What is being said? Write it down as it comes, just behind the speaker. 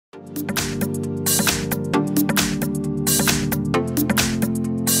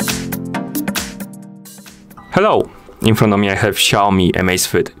Hello, in front of me I have Xiaomi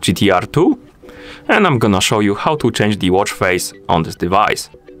Amazfit GTR 2 and I'm gonna show you how to change the watch face on this device.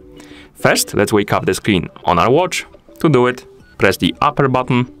 First, let's wake up the screen on our watch. To do it, press the upper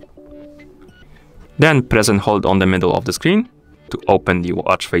button, then press and hold on the middle of the screen to open the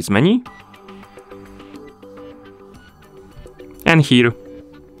watch face menu. And here,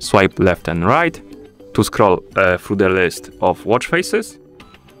 swipe left and right to scroll through the list of watch faces,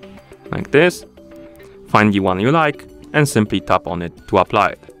 like this. Find the one you like and simply tap on it to apply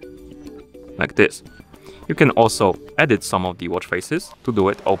it, like this. You can also edit some of the watch faces. To do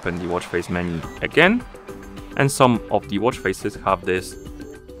it, open the watch face menu again, and some of the watch faces have this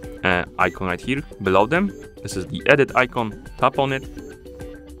icon right here below them. This is the edit icon. Tap on it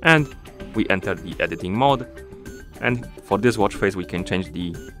and we enter the editing mode. And for this watch face we can change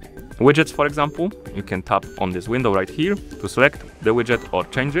the widgets. For example, you can tap on this window right here to select the widget or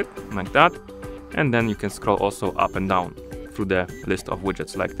change it, like that. And then you can scroll also up and down through the list of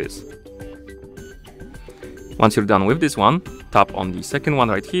widgets like this. Once you're done with this one, tap on the second one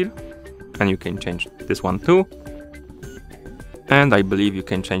right here and you can change this one too. And I believe you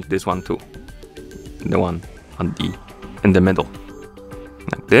can change this one too, the one in the middle,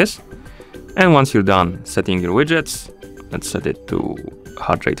 like this. And once you're done setting your widgets, let's set it to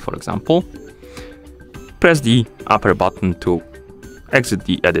heart rate for example, press the upper button to exit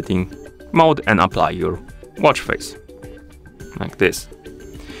the editing mode and apply your watch face, like this.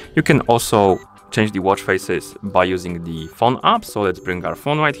 You can also change the watch faces by using the phone app. So let's bring our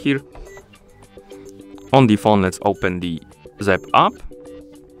phone right here. On the phone, let's open the Zap app.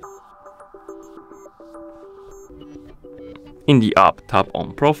 In the app, tap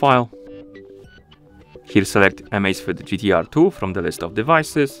on Profile. Here select Amazfit GTR 2 from the list of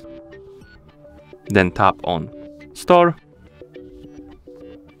devices. Then tap on Store.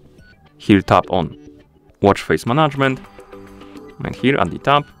 Here tap on Watch Face Management, and here at the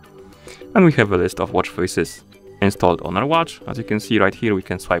top, and we have a list of watch faces installed on our watch. As you can see right here, we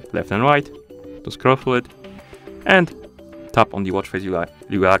can swipe left and right to scroll through it, and tap on the watch face you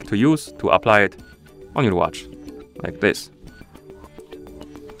like to use to apply it on your watch, like this.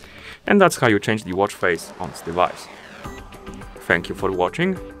 And that's how you change the watch face on this device. Thank you for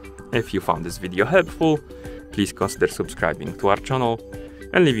watching. If you found this video helpful, please consider subscribing to our channel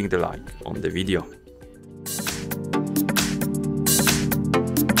and leaving the like on the video.